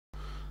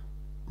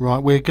Right,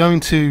 we're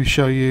going to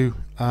show you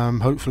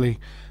hopefully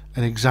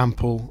an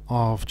example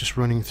of just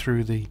running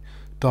through the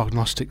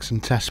diagnostics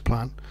and test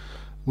plan.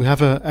 We have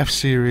a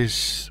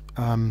F-Series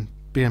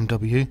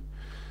BMW.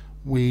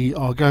 We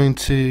are going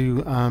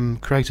to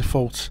create a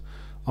fault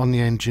on the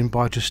engine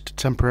by just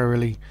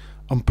temporarily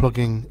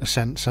unplugging a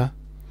sensor,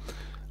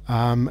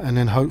 and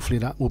then hopefully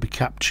that will be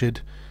captured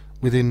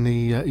within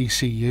the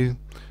ECU,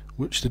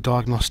 which the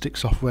diagnostic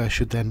software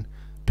should then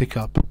pick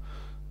up.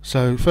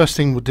 So first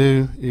thing we'll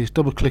do is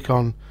double click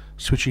on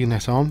switch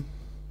Ethernet on,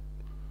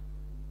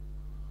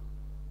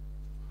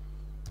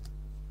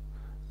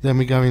 then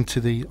we go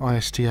into the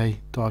ISTA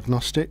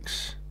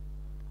diagnostics.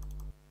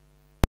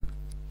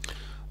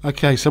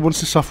 Okay, so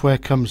once the software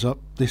comes up,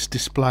 this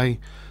display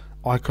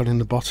icon in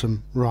the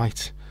bottom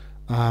right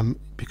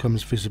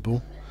becomes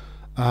visible.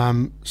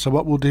 So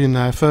what we'll do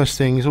now, first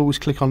thing is always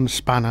click on the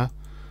spanner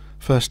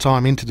first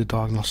time into the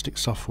diagnostic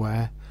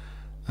software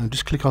and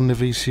just click on the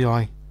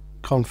VCI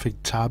config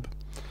tab,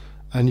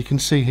 and you can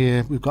see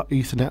here we've got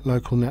Ethernet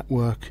local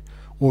network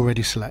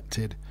already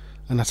selected,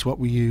 and that's what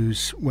we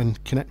use when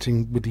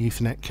connecting with the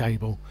Ethernet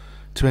cable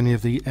to any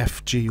of the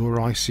FG or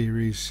I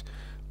series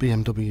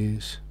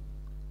BMWs.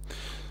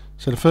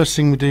 So the first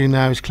thing we do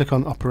now is click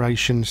on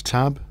Operations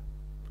tab,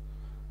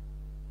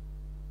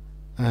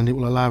 and it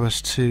will allow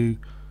us to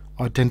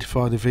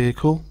identify the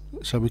vehicle.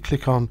 So we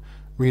click on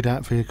Read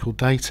Out Vehicle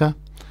Data,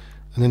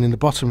 and then in the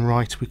bottom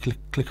right we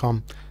click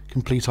on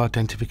Complete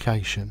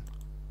Identification,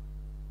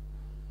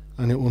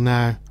 and it will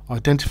now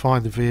identify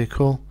the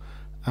vehicle,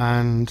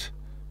 and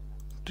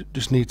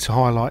just need to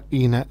highlight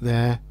ENET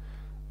there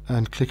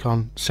and click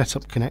on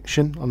Setup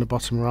Connection on the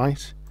bottom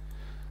right,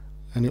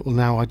 and it will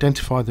now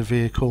identify the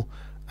vehicle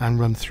and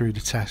run through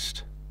the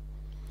test,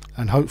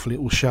 and hopefully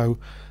it will show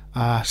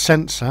a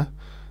sensor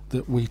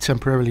that we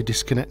temporarily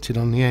disconnected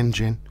on the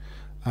engine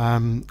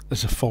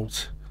as a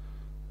fault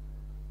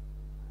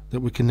that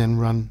we can then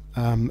run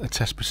a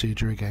test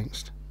procedure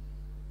against.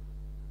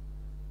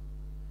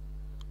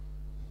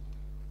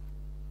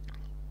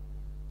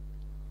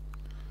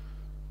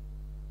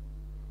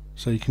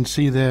 So you can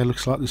see there,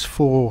 looks like there's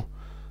 4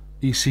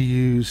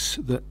 ECUs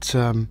that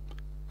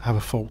have a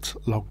fault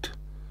logged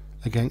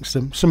against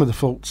them. Some of the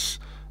faults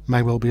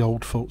may well be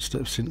old faults that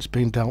have since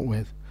been dealt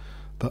with,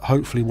 but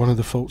hopefully one of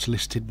the faults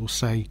listed will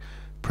say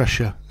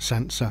pressure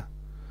sensor.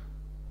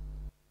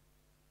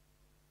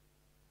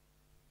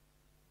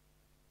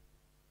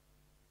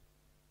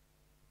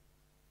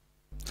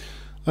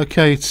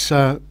 Okay, it's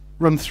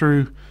run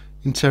through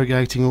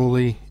interrogating all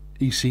the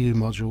ECU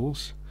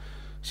modules.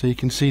 So you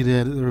can see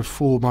there that there are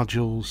 4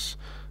 modules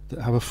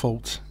that have a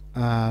fault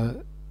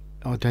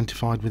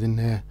identified within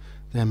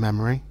their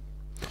memory.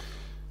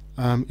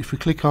 If we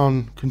click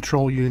on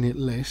Control Unit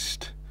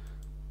List,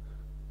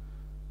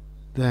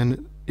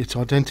 then it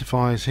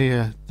identifies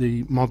here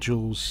the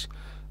modules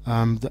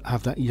that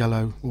have that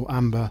yellow or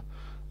amber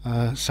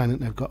saying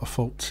that they've got a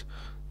fault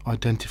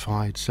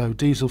identified. So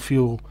diesel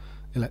fuel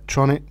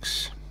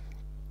electronics,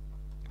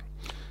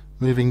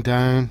 moving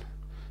down,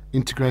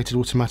 integrated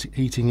automatic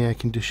heating air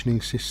conditioning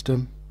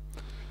system,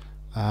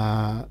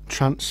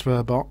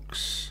 transfer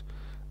box,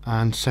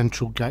 and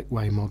central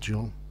gateway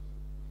module.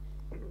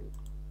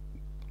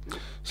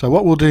 So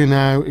what we'll do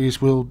now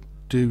is we'll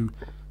do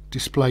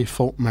display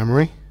fault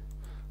memory,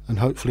 and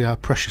hopefully our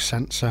pressure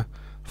sensor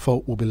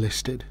fault will be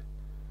listed,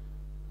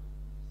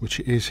 which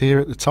it is here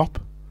at the top.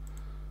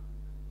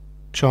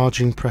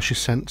 Charging pressure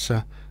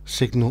sensor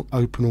signal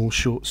open or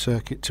short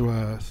circuit to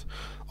earth.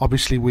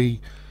 Obviously we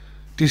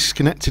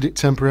disconnected it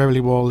temporarily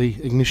while the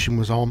ignition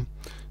was on,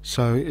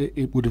 so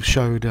it would have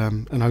showed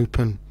an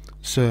open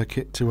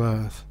circuit to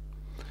earth.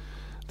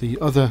 The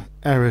other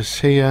errors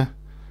here,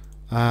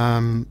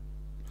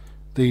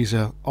 these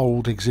are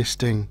old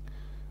existing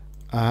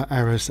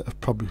errors that have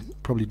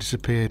probably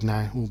disappeared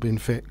now or been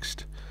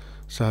fixed.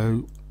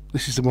 So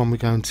this is the one we're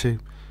going to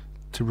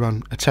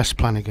run a test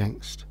plan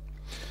against.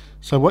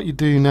 So what you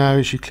do now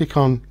is you click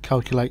on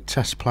Calculate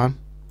Test Plan,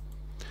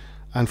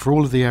 and for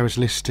all of the errors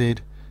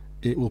listed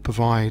it will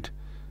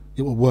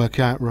work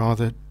out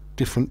rather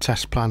different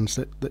test plans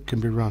that can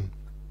be run.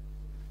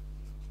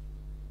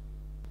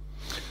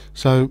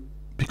 So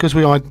because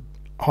we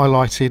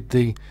highlighted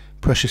the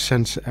pressure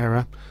sensor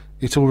error,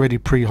 it's already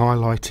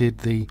pre-highlighted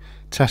the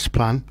test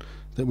plan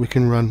that we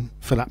can run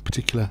for that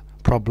particular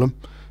problem,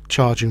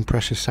 charging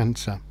pressure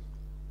sensor.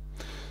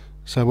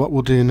 So what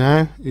we'll do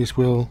now is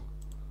we'll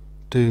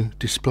do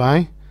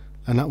display,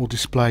 and that will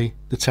display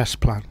the test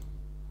plan.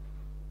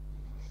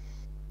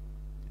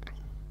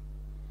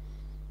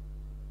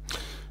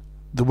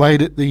 The way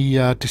that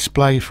the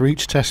display for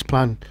each test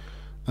plan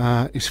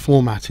is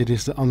formatted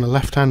is that on the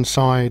left hand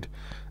side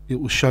it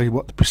will show you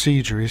what the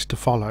procedure is to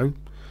follow,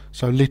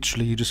 so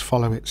literally you just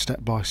follow it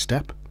step by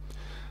step,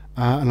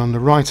 and on the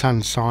right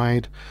hand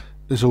side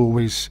there's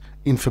always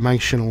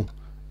informational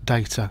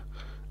data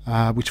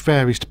which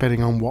varies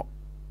depending on what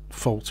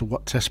fault or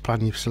what test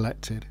plan you've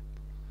selected.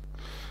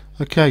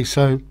 Okay,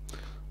 so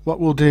what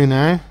we'll do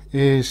now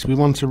is we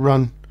want to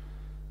run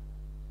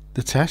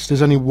the test.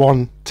 There's only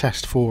one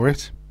test for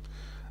it.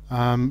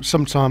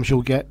 Sometimes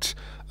you'll get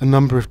a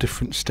number of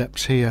different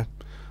steps here,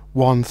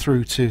 1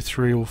 through to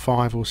 3 or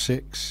 5 or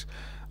 6,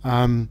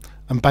 and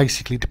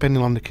basically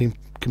depending on the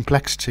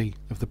complexity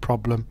of the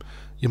problem,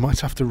 you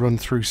might have to run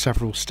through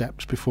several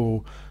steps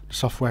before the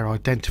software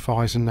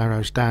identifies and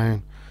narrows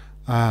down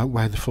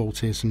where the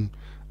fault is and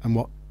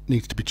what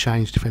needs to be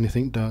changed if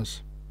anything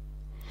does.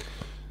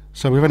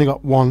 So we've only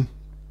got one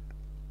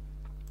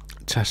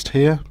test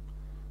here.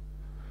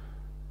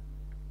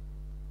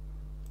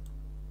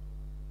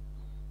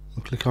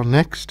 We'll click on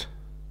next.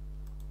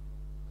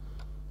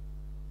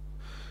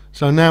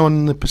 So now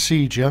on the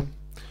procedure,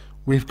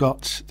 we've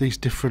got these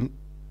different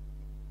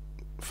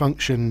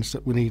functions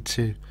that we need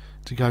to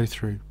go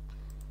through.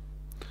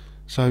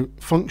 So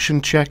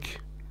function check,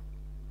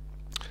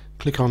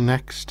 click on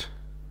next,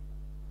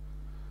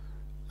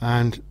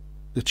 and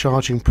the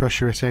charging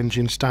pressure at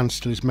engine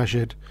standstill is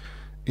measured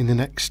in the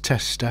next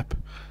test step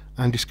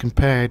and is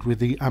compared with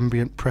the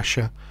ambient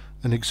pressure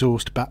and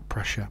exhaust back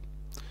pressure.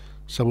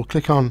 So we'll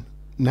click on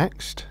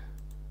next.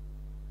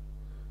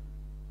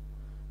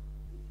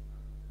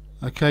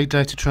 Okay,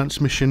 data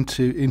transmission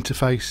to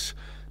interface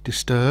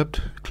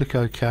disturbed. Click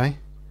OK.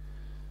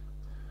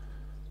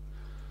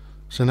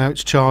 So now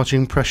it's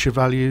charging pressure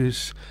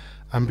values,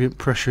 ambient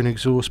pressure and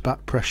exhaust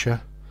back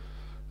pressure.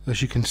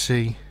 As you can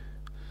see,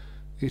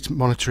 it's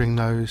monitoring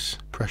those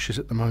pressures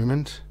at the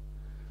moment.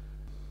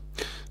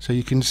 So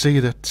you can see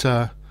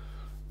that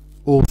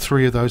all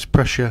three of those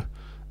pressure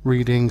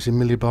readings in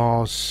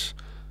millibars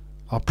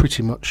are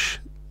pretty much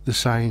the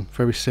same,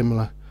 very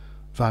similar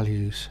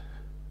values.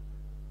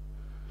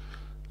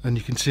 And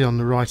you can see on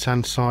the right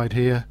hand side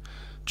here,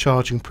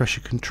 charging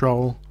pressure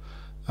control.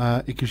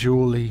 It gives you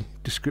all the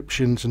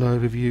descriptions and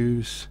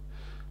overviews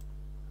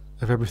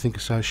of everything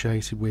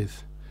associated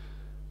with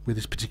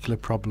this particular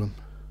problem.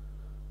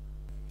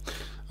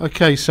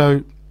 Okay,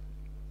 so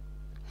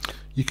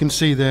you can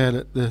see there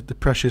that the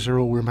pressures are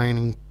all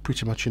remaining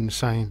pretty much in the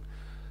same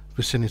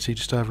vicinity,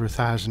 just over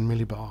 1000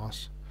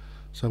 millibars.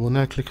 So we'll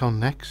now click on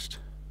next.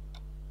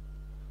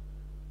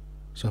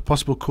 So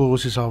possible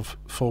causes of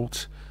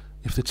fault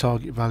if the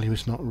target value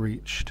is not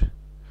reached.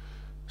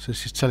 So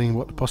this is telling you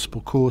what the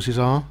possible causes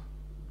are.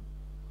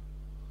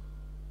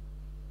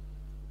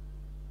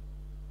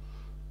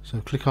 So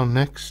click on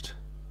next.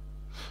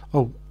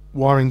 Oh,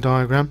 wiring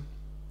diagram.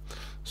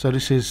 So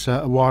this is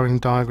a wiring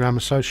diagram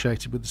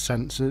associated with the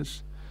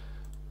sensors.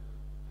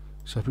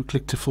 So if we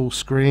click to full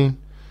screen,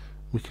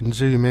 we can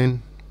zoom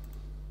in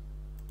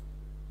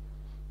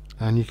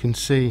and you can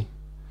see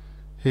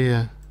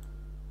here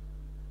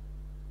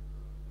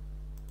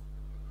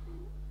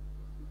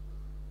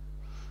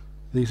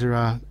these are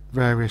our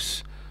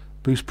various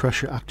boost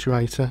pressure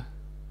actuator.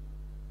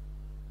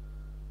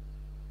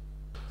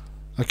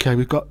 Okay,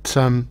 we've got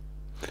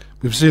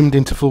we've zoomed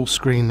into full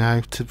screen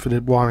now for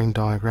the wiring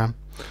diagram.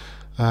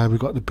 We've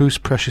got the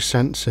boost pressure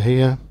sensor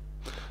here.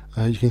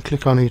 You can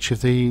click on each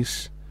of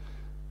these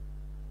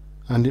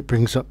and it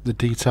brings up the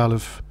detail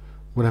of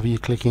whatever you're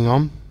clicking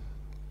on.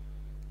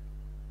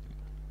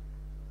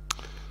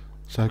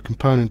 So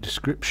component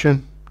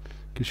description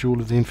gives you all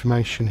of the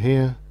information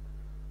here.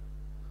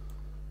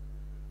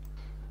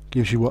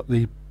 Gives you what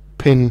the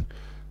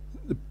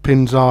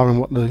pins are and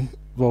what the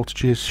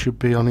voltages should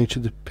be on each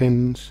of the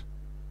pins.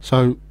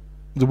 So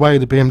the way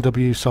the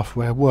BMW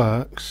software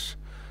works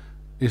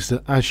is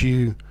that as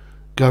you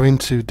go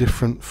into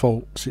different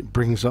faults, it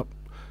brings up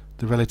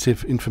the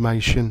relative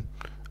information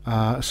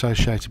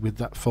associated with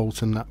that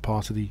fault and that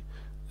part of the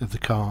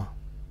car.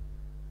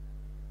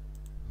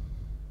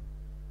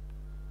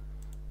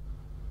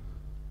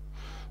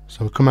 So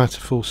we'll come out to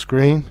full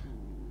screen.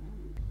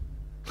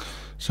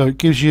 So it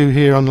gives you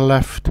here on the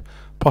left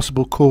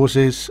possible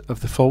causes of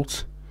the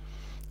fault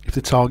if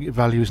the target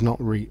value is not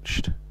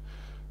reached.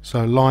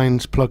 So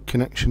lines, plug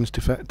connections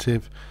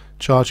defective,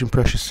 charging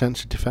pressure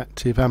sensor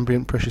defective,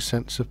 ambient pressure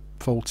sensor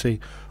faulty,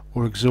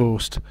 or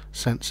exhaust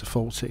sensor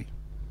faulty.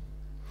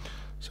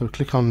 So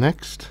click on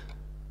next.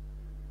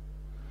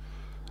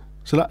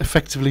 So that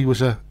effectively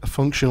was a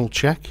functional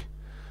check.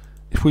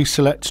 If we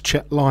select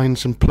check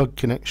lines and plug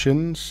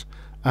connections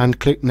and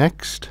click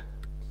next,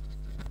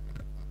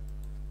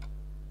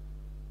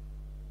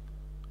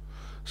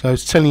 so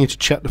it's telling you to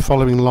check the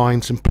following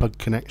lines and plug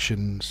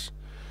connections.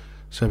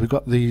 So we've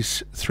got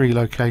these 3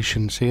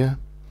 locations here,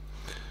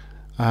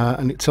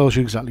 and it tells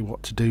you exactly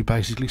what to do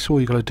basically. So all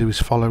you've got to do is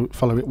follow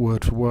it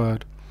word for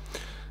word.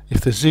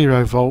 If there's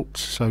 0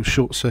 volts, so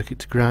short circuit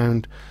to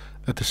ground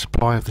at the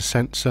supply of the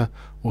sensor,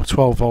 or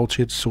 12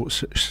 voltage, short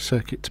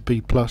circuit to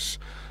B+,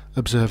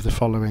 observe the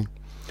following: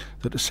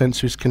 that the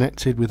sensor is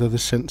connected with other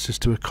sensors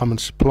to a common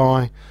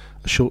supply.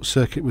 A short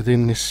circuit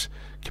within this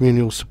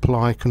communal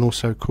supply can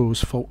also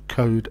cause fault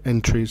code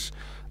entries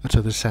at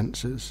other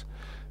sensors.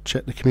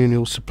 Check the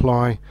communal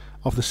supply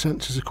of the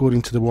sensors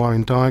according to the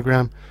wiring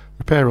diagram,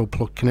 repair all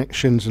plug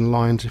connections and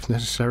lines if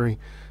necessary,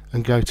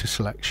 and go to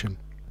selection.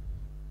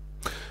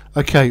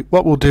 Okay,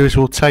 what we'll do is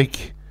we'll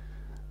take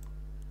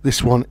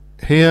this one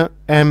here,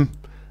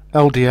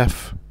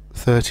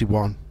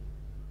 MLDF31.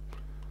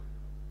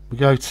 We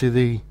go to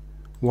the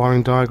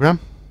wiring diagram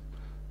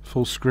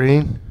full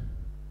screen,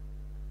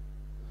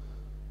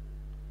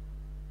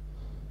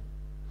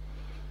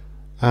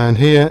 and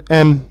here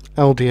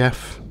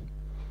MLDF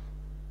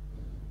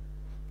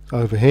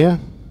over here.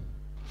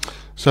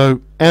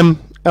 So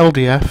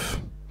MLDF,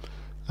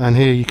 and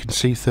here you can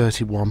see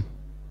 31.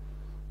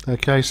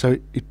 Okay, so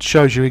it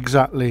shows you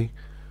exactly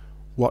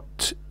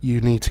what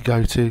you need to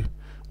go to,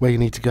 where you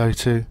need to go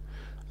to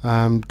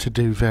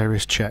do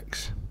various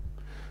checks.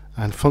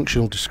 And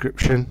functional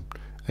description,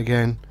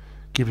 again,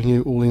 giving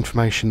you all the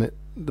information, that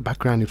the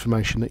background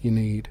information that you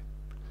need.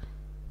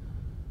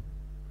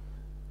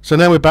 So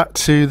now we're back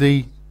to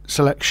the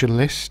selection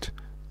list.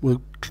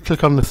 We'll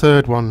click on the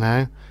third one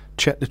now,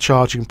 check the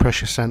charging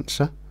pressure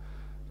sensor.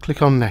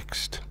 Click on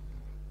next.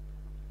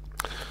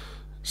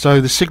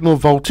 So the signal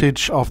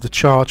voltage of the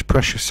charge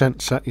pressure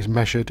sensor is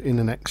measured in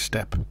the next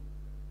step.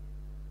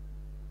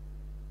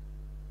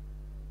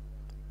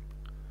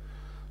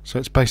 So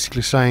it's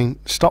basically saying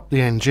stop the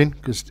engine,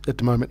 because at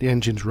the moment the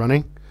engine's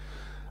running,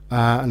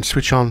 and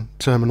switch on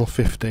terminal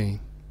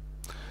 15.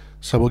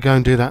 So we'll go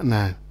and do that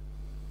now.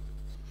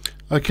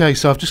 Okay,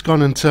 so I've just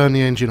gone and turned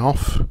the engine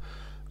off.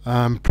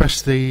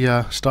 Press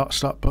the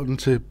start button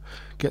to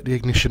get the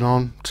ignition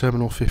on,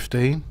 terminal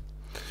 15.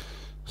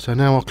 So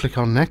now I'll click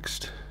on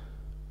next.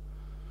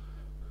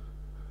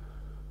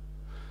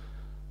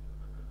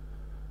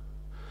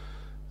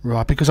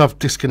 Right, because I've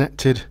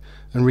disconnected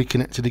and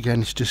reconnected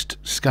again, it's just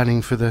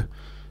scanning for the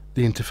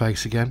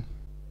interface again.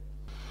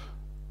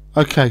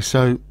 Okay,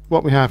 so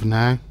what we have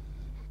now,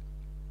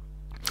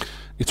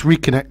 it's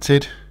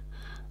reconnected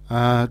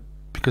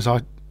because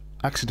I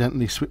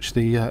accidentally switched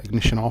the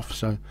ignition off,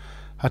 so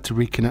had to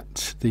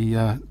reconnect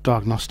the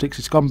diagnostics.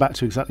 It's gone back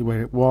to exactly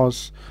where it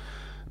was.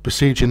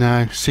 Procedure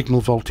now,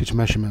 signal voltage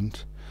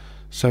measurement.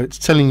 So it's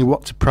telling you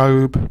what to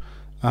probe,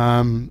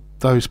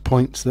 those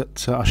points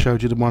that I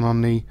showed you, the one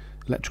on the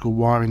electrical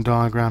wiring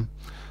diagram,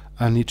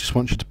 and it just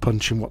wants you to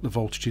punch in what the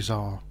voltages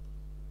are.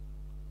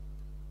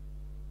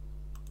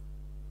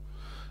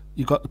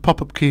 You've got the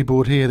pop-up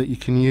keyboard here that you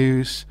can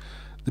use.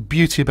 The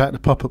beauty about the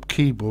pop-up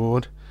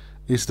keyboard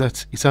is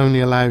that it only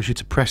allows you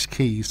to press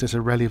keys that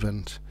are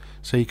relevant,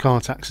 so you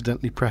can't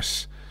accidentally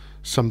press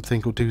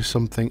something or do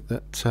something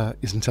that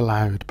isn't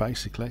allowed,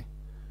 basically.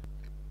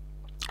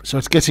 So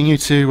it's getting you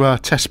to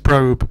test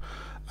probe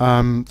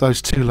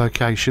those two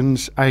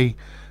locations, A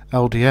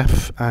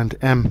LDF and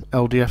M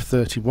LDF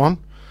 31.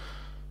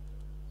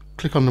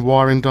 Click on the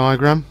wiring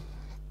diagram,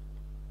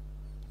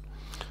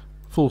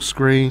 full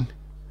screen,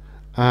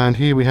 and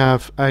here we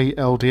have A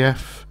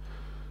LDF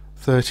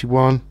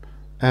 31,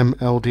 M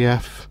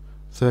LDF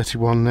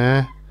 31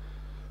 there.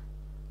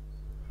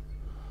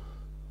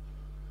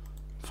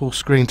 Full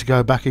screen to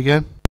go back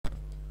again.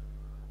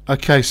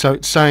 Okay, so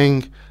it's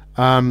saying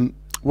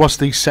was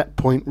the set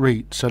point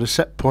reached? So the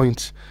set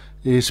point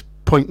is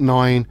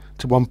 0.9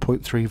 to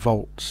 1.3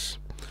 volts.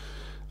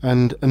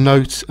 And a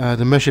note,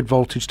 the measured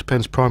voltage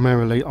depends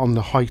primarily on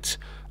the height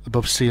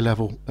above sea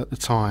level at the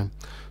time.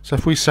 So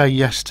if we say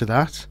yes to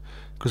that,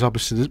 because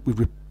obviously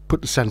we've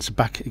put the sensor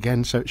back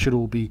again, so it should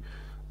all be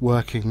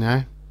working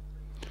now.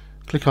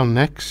 Click on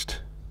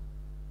next,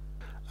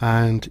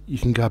 and you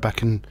can go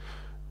back and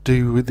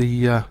do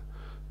the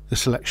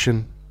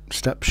selection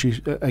steps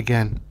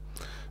again.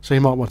 So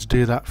you might want to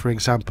do that, for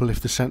example, if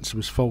the sensor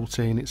was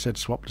faulty and it said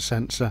swap the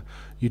sensor,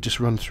 you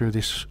just run through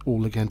this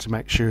all again to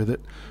make sure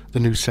that the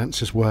new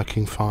sensor is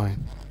working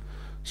fine.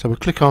 So we'll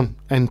click on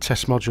End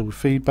Test Module with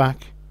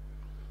Feedback,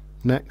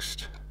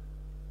 next.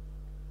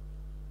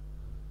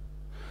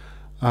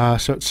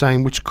 So it's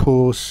saying which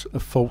cause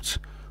of fault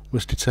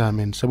was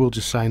determined, so we'll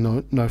just say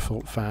no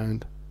fault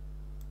found.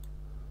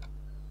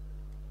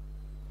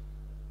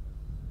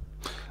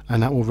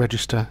 And that will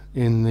register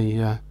in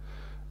the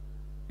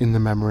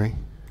memory.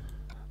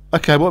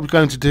 Okay, what we're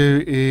going to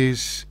do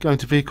is go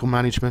into Vehicle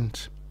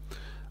Management,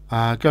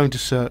 go into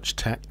Search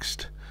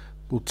Text.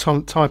 We'll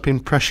type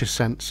in pressure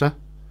sensor,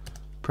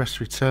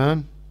 press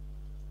return.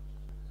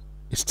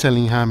 It's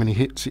telling you how many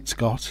hits it's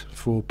got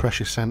for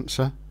pressure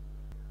sensor.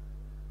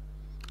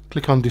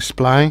 Click on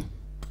Display,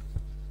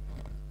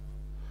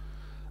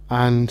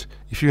 and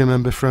if you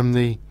remember from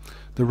the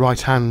right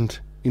hand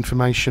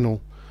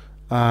informational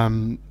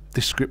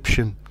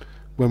description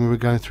when we were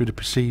going through the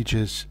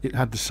procedures, it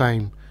had the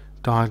same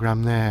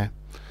diagram there.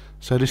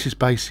 So this is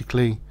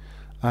basically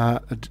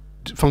a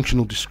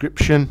functional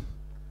description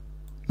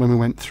when we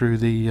went through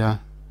the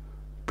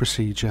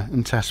procedure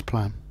and test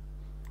plan.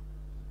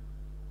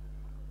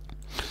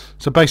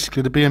 So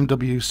basically the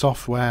BMW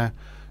software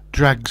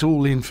drags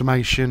all the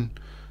information,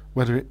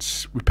 whether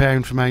it's repair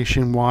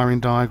information,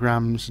 wiring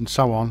diagrams and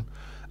so on,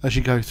 as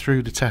you go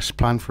through the test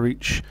plan for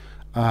each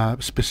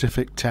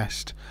specific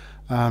test.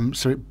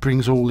 So it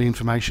brings all the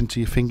information to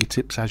your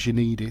fingertips as you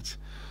need it.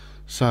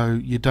 So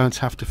you don't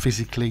have to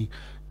physically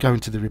go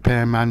into the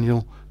repair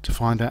manual to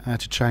find out how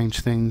to change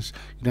things.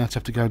 You don't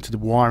have to go into the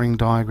wiring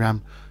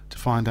diagram to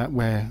find out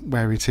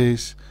where it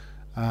is.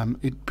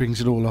 It brings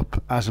it all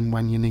up as and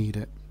when you need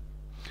it.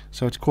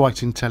 So it's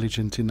quite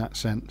intelligent in that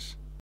sense.